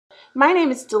My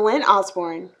name is Delynn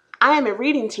Osborne. I am a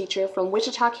reading teacher from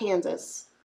Wichita, Kansas.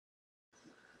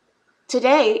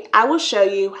 Today, I will show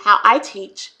you how I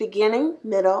teach beginning,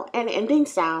 middle, and ending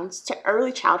sounds to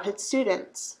early childhood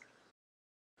students.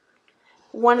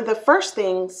 One of the first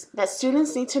things that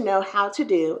students need to know how to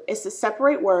do is to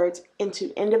separate words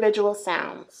into individual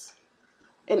sounds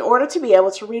in order to be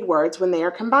able to read words when they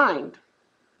are combined.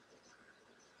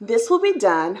 This will be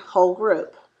done whole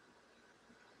group.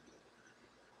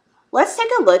 Let's take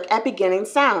a look at beginning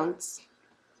sounds.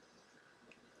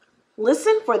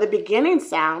 Listen for the beginning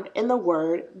sound in the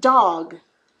word dog.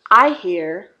 I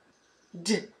hear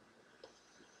d,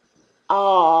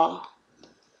 ah,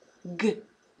 g.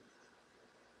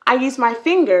 I use my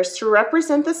fingers to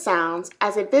represent the sounds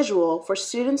as a visual for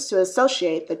students to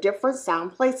associate the different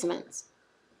sound placements.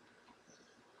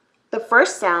 The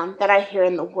first sound that I hear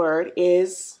in the word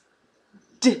is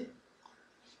d.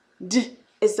 D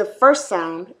is the first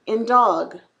sound in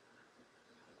dog.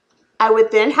 I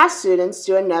would then have students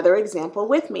do another example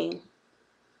with me.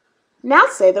 Now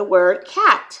say the word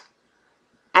cat.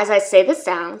 As I say the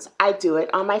sounds, I do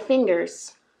it on my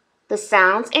fingers. The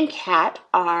sounds in cat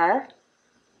are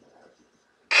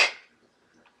k,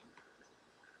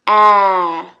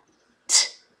 a, t.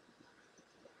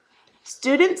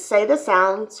 Students say the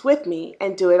sounds with me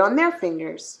and do it on their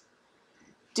fingers.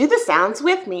 Do the sounds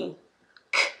with me.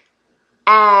 K,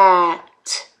 a,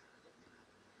 t.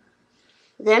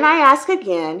 Then I ask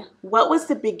again, what was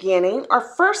the beginning or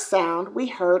first sound we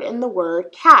heard in the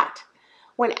word cat?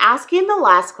 When asking the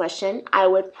last question, I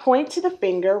would point to the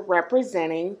finger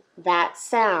representing that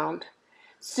sound.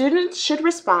 Students should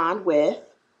respond with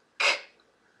k.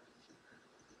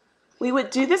 We would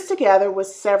do this together with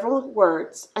several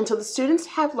words until the students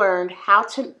have learned how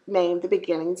to name the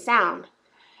beginning sound.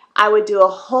 I would do a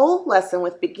whole lesson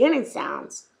with beginning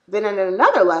sounds. Then in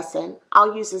another lesson,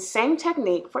 I'll use the same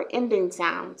technique for ending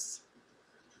sounds.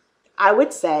 I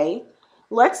would say,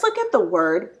 let's look at the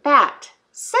word bat.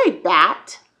 Say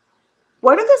bat.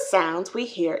 What are the sounds we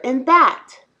hear in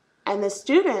bat? And the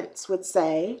students would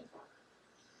say,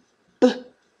 b,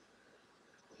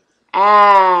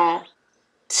 a,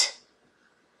 t.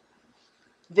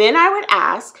 Then I would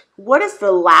ask, what is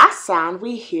the last sound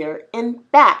we hear in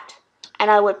bat? And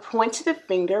I would point to the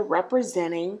finger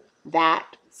representing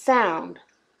that sound.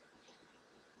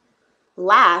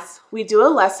 Last, we do a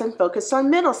lesson focused on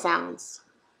middle sounds.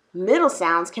 Middle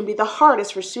sounds can be the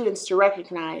hardest for students to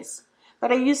recognize,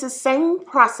 but I use the same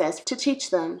process to teach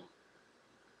them.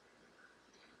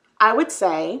 I would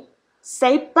say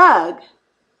bug.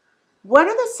 What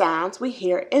are the sounds we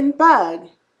hear in bug?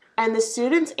 And the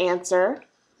students answer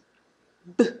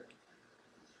b,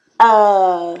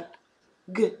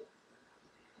 g,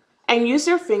 and use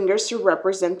their fingers to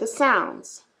represent the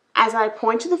sounds. As I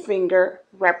point to the finger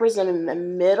representing the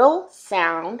middle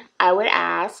sound, I would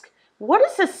ask, what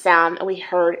is the sound that we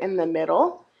heard in the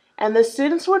middle? And the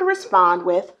students would respond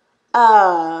with,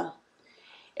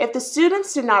 If the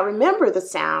students did not remember the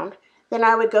sound, then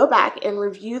I would go back and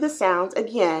review the sounds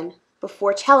again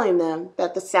before telling them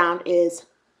that the sound is,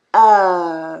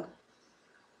 So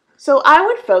I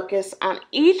would focus on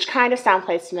each kind of sound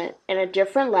placement in a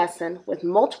different lesson with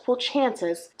multiple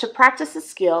chances to practice the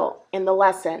skill in the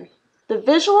lesson. The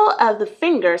visual of the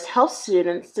fingers helps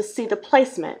students to see the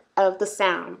placement of the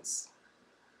sounds.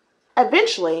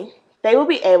 Eventually, they will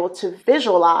be able to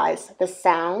visualize the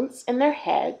sounds in their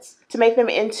heads to make them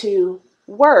into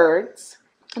words.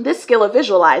 This skill of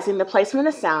visualizing the placement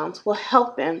of sounds will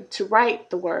help them to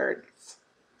write the words.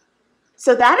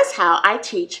 So that is how I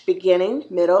teach beginning,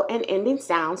 middle, and ending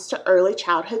sounds to early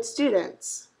childhood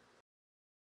students.